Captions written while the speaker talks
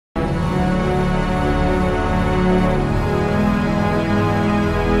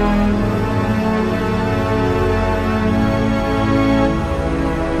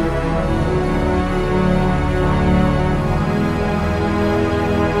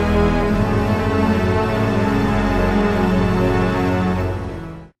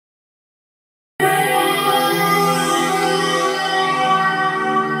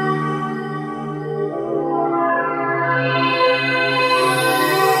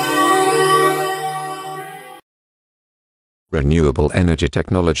Renewable Energy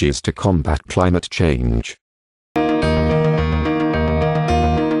Technologies to combat climate change.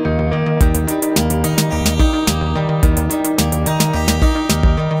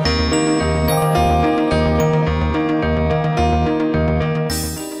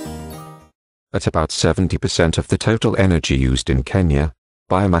 At about 70% of the total energy used in Kenya,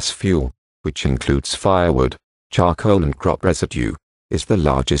 biomass fuel, which includes firewood, charcoal and crop residue, is the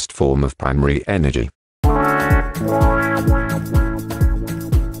largest form of primary energy.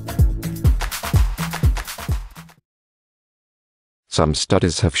 Some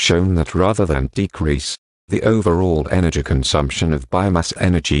studies have shown that rather than decrease, the overall energy consumption of biomass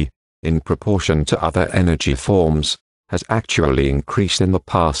energy, in proportion to other energy forms, has actually increased in the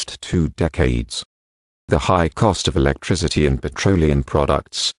past 2 decades. The high cost of electricity and petroleum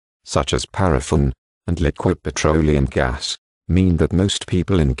products, such as paraffin and liquid petroleum gas, mean that most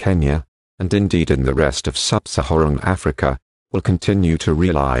people in Kenya, and indeed in the rest of sub-Saharan Africa, will continue to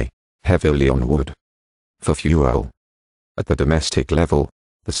rely heavily on wood for fuel. At the domestic level,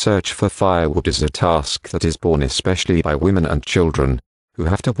 the search for firewood is a task that is borne especially by women and children, who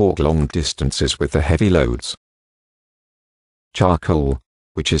have to walk long distances with the heavy loads. Charcoal,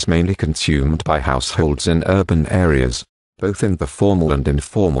 which is mainly consumed by households in urban areas, both in the formal and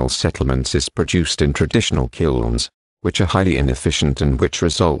informal settlements, is produced in traditional kilns, which are highly inefficient and which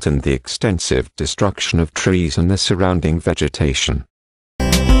result in the extensive destruction of trees and the surrounding vegetation.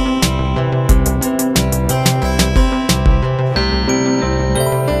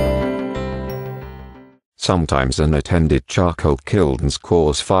 Sometimes unattended charcoal kilns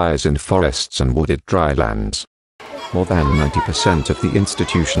cause fires in forests and wooded drylands. More than 90% of the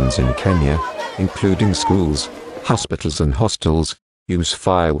institutions in Kenya, including schools, hospitals and hostels, use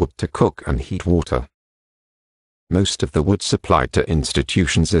firewood to cook and heat water. Most of the wood supplied to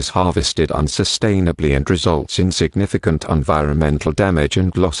institutions is harvested unsustainably and results in significant environmental damage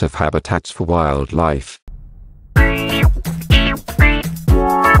and loss of habitats for wildlife.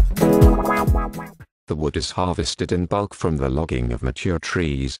 The wood is harvested in bulk from the logging of mature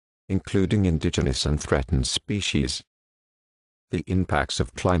trees, including indigenous and threatened species. The impacts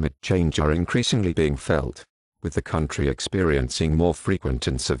of climate change are increasingly being felt, with the country experiencing more frequent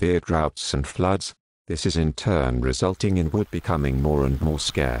and severe droughts and floods. This is in turn resulting in wood becoming more and more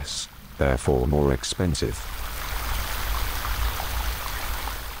scarce, therefore more expensive.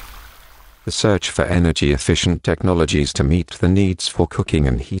 The search for energy-efficient technologies to meet the needs for cooking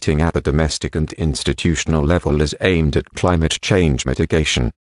and heating at the domestic and institutional level is aimed at climate change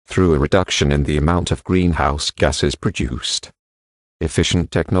mitigation, through a reduction in the amount of greenhouse gases produced.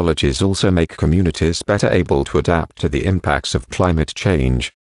 Efficient technologies also make communities better able to adapt to the impacts of climate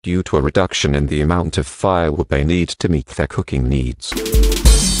change, due to a reduction in the amount of firewood they need to meet their cooking needs.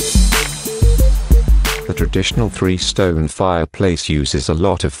 The traditional 3-stone fireplace uses a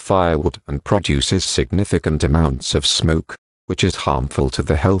lot of firewood and produces significant amounts of smoke, which is harmful to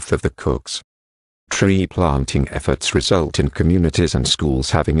the health of the cooks. Tree planting efforts result in communities and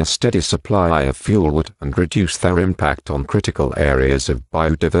schools having a steady supply of fuelwood and reduce their impact on critical areas of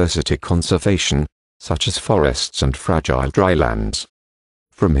biodiversity conservation, such as forests and fragile drylands.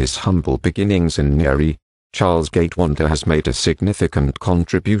 From his humble beginnings in Nyeri, Charles Gitundu has made a significant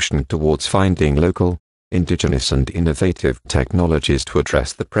contribution towards finding local, indigenous and innovative technologies to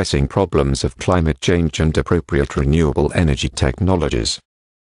address the pressing problems of climate change and appropriate renewable energy technologies.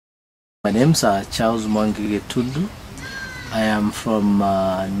 My name is Charles Gitundu. I am from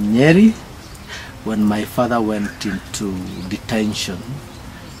Nyeri. When my father went into detention,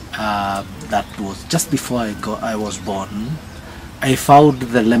 that was just before I was born, I found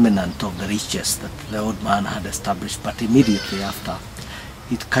the remnant of the riches that the old man had established, but immediately after,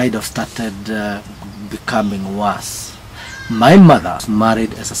 it kind of started becoming worse. My mother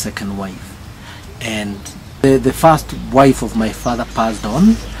married as a second wife, and the first wife of my father passed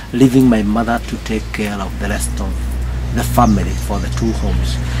on, leaving my mother to take care of the rest of the family for the 2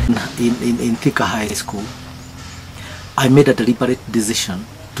 homes. In Thika High School, I made a deliberate decision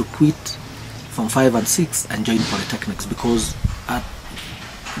to quit from 5 and 6 and join polytechnics because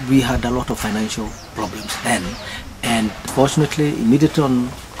we had a lot of financial problems then. And fortunately, immediately on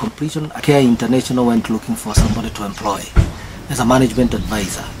completion, Care International went looking for somebody to employ as a management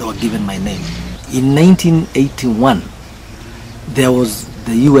advisor. They were given my name. In 1981, there was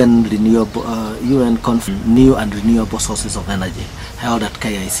the UN Conference, New and Renewable Sources of Energy, held at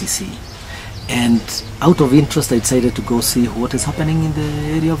KICC. And out of interest, I decided to go see what is happening in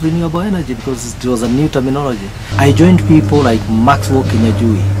the area of renewable energy because it was a new terminology. I joined people like Maxwell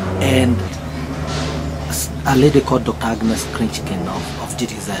Kinyajui and a lady called Dr. Agnes Krinchkin of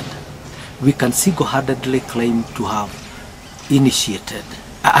GTZ. We can single-handedly claim to have initiated,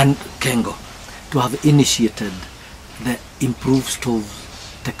 and Kengo, to have initiated the improved stove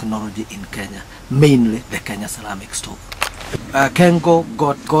technology in Kenya, mainly the Kenya ceramic stove. Kengo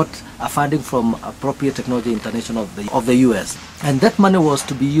got a funding from Appropriate Technology International of the US, and that money was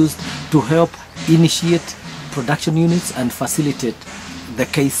to be used to help initiate production units and facilitate the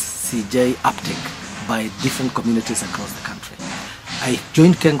KCJ uptake by different communities across the country. I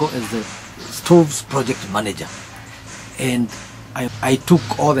joined Kengo as the stoves project manager, and I took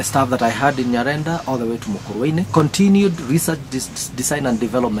all the staff that I had in Nyarenda all the way to Mukurweini, continued research, design and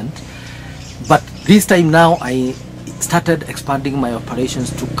development, but this time now I started expanding my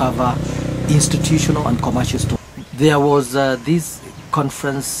operations to cover institutional and commercial stores. There was this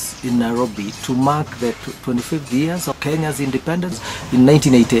conference in Nairobi to mark the 25th years of Kenya's independence in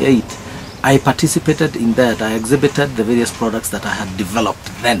 1988. I participated in that. I exhibited the various products that I had developed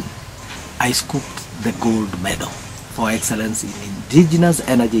then. I scooped the gold medal for excellence in indigenous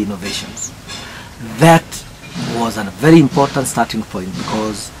energy innovations. That was a very important starting point,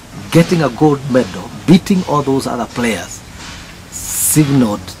 because getting a gold medal, beating all those other players,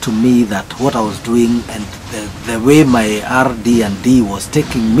 signaled to me that what I was doing and the way my RD&D was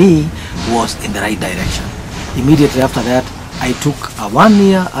taking me was in the right direction. Immediately after that, I took a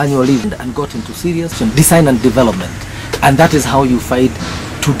 1-year annual leave and got into serious design and development. And that is how you find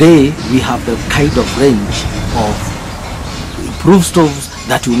today we have the kind of range of improved stoves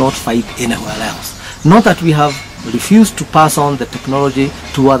that you will not find anywhere else. Not that we have refused to pass on the technology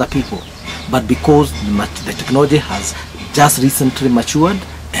to other people, but because the technology has just recently matured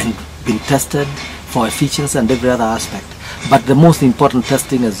and been tested for efficiency and every other aspect. But the most important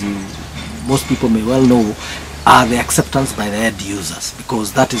testing, as most people may well know, are the acceptance by the end users,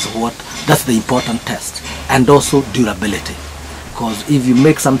 because that's the important test, and also durability. Because if you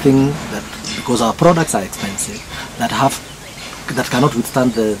make something that, because our products are expensive, that cannot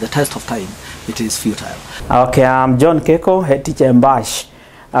withstand the test of time, it is futile. Okay, I'm John Keko, head teacher in Bash.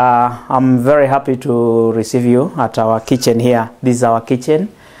 I'm very happy to receive you at our kitchen here. This is our kitchen.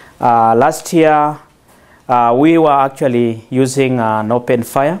 Last year, we were actually using an open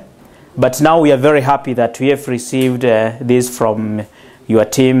fire, but now we are very happy that we have received this from your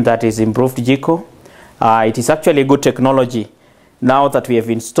team, that is Improved Jiko. It is actually good technology. Now that we have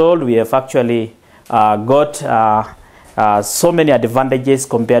installed, we have actually got so many advantages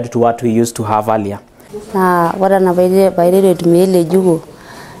compared to what we used to have earlier. What an available to me, Jugo.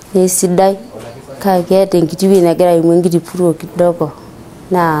 Yesidai ka get in Kitiwi Nagara in Wingiti Puro Kidogo.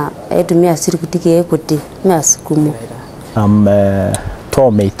 Na to me a circuitike equity, Mass Kumu. I'm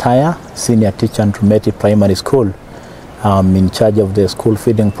Tom Meitaya, senior teacher in Rumeti Primary School. I'm in charge of the school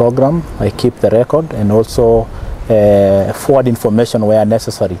feeding program. I keep the record and also forward information where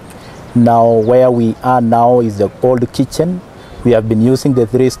necessary. Now, where we are now is the old kitchen. We have been using the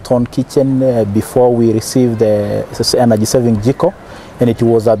 3-stone kitchen before we received the energy-saving Jiko, and it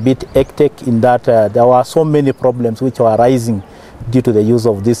was a bit hectic in that there were so many problems which were arising due to the use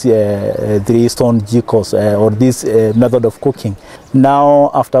of this 3-stone Jikos or this method of cooking.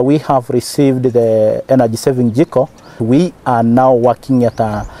 Now, after we have received the energy-saving Jiko, we are now working at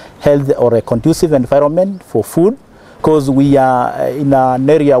a healthy or a conducive environment for food, because we are in an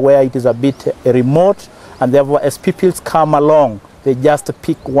area where it is a bit remote, and therefore as people come along, they just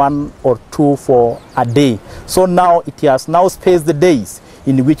pick 1 or 2 for a day. So now it has now spaced the days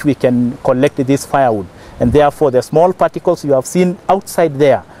in which we can collect this firewood, and therefore the small particles you have seen outside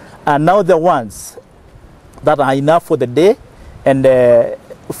there are now the ones that are enough for the day, and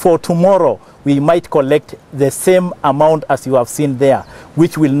for tomorrow we might collect the same amount as you have seen there,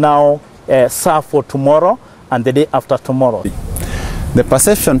 which will now serve for tomorrow and the day after tomorrow. The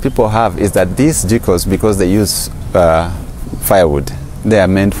perception people have is that these Jikos, because they use firewood, they are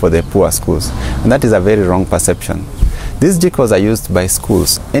meant for the poor schools. And that is a very wrong perception. These Jikos are used by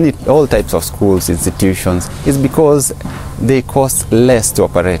schools, all types of schools, institutions. It's because they cost less to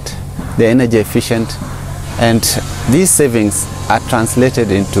operate. They're energy efficient, and these savings are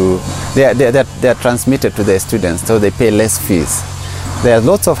translated into, they are transmitted to their students, so they pay less fees. There are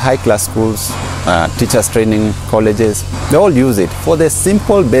lots of high-class schools, teachers training colleges. They all use it for the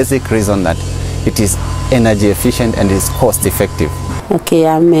simple basic reason that it is energy efficient and is cost effective. Okay,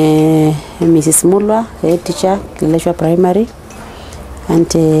 I'm Mrs. Mulwa, head teacher, Kileshwa Primary, and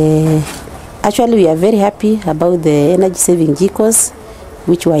actually we are very happy about the energy saving Jikos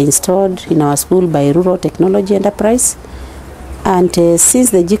which were installed in our school by Rural Technology Enterprise. And since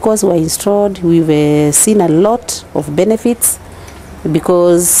the Jikos were installed, we've seen a lot of benefits,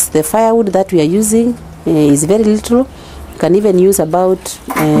 because the firewood that we are using is very little. You can even use about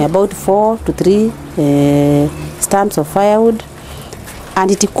 4 to 3 stumps of firewood,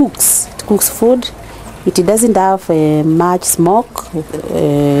 and it cooks food. It doesn't have much smoke.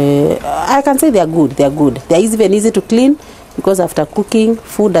 I can say they are good. They are even easy to clean, because after cooking,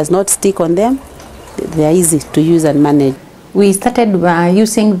 food does not stick on them. They are easy to use and manage. We started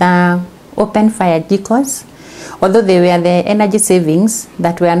using the open fire jikos, although they were the energy savings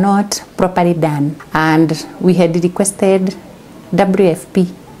that were not properly done, and we had requested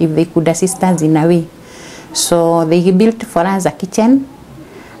WFP if they could assist us in a way. So they built for us a kitchen,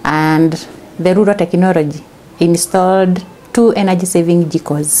 and the rural technology installed 2 energy saving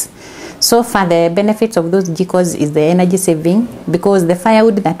jikos. So far the benefits of those jikos is the energy saving, because the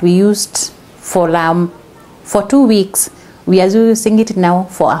firewood that we used for 2 weeks, we are using it now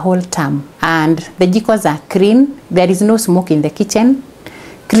for a whole term. And the jikos are clean, there is no smoke in the kitchen,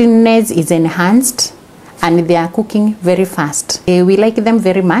 cleanness is enhanced, and they are cooking very fast. We like them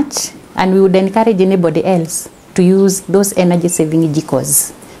very much, and we would encourage anybody else to use those energy saving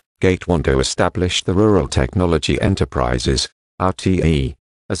jikos. Gitundu established the Rural Technology Enterprises, RTE,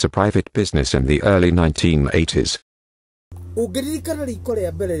 as a private business in the early 1980s. Ũngĩririkana riko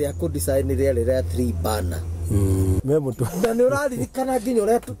rĩa mbere rĩa kũdesign rĩarĩ rĩa 3 burner. Na nĩ ũraririkana nginya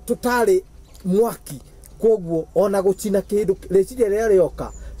ũrĩa tũtarĩ mwaki, koguo ona gũcina kĩndũ rĩciria rĩrĩa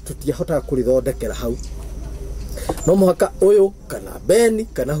rĩoka tũtiahotaga kũrĩthondekera hau. No mũhaka ũyũ kana Beni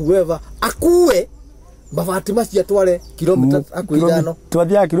kana whoever akue mabati macio atware kilomita akuithano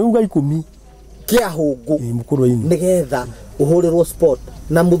twathiaga kiruga 10 kia hungu nigetha ũhũrĩrwo spot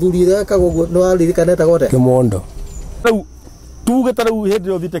na mũthuri ũrĩa ekaga ũguo nĩ waririkana etagwo te Kimondo. Rĩu tuge ta rĩu hĩndĩ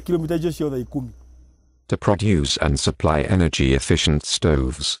ĩyo thite kilomita icio ciothe 10. To produce and supply energy-efficient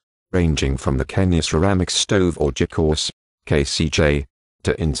stoves, ranging from the Kenya ceramic stove or Jikos, KCJ,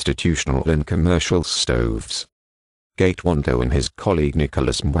 to institutional and commercial stoves. Gitundu and his colleague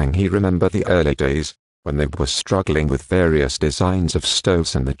Nicholas Mwangi remember the early days, when they were struggling with various designs of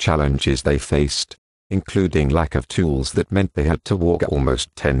stoves and the challenges they faced, including lack of tools that meant they had to walk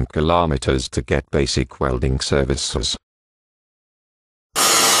almost 10 kilometers to get basic welding services.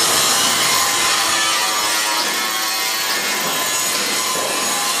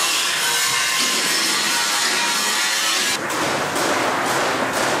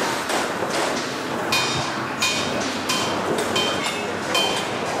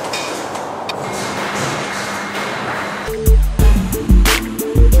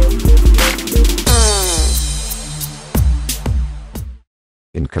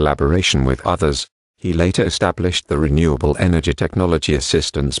 In collaboration with others, he later established the Renewable Energy Technology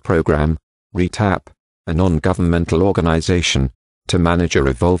Assistance Programme, RETAP, a non-governmental organization, to manage a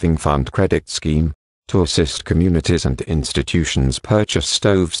revolving fund credit scheme, to assist communities and institutions purchase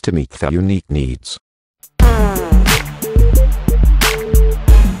stoves to meet their unique needs.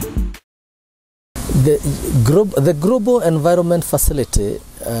 The Global Environment Facility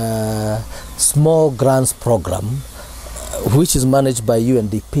Small Grants Program, which is managed by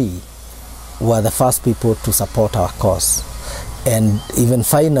UNDP, were the first people to support our cause. And even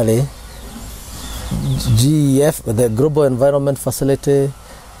finally, GEF, the Global Environment Facility,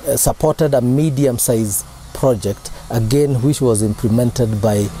 supported a medium-sized project, again which was implemented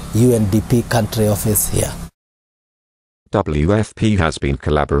by UNDP country office here. WFP has been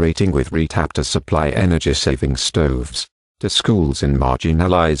collaborating with RETAP to supply energy-saving stoves to schools in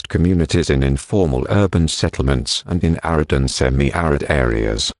marginalized communities in informal urban settlements and in arid and semi-arid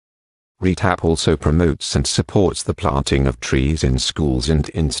areas. RETAP also promotes and supports the planting of trees in schools and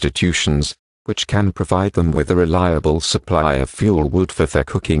institutions, which can provide them with a reliable supply of fuel wood for their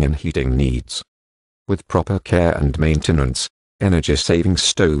cooking and heating needs. With proper care and maintenance, energy-saving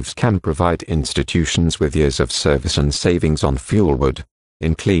stoves can provide institutions with years of service and savings on fuel wood,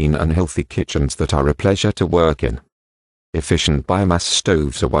 in clean and healthy kitchens that are a pleasure to work in. Efficient biomass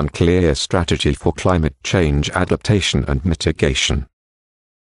stoves are one clear strategy for climate change adaptation and mitigation.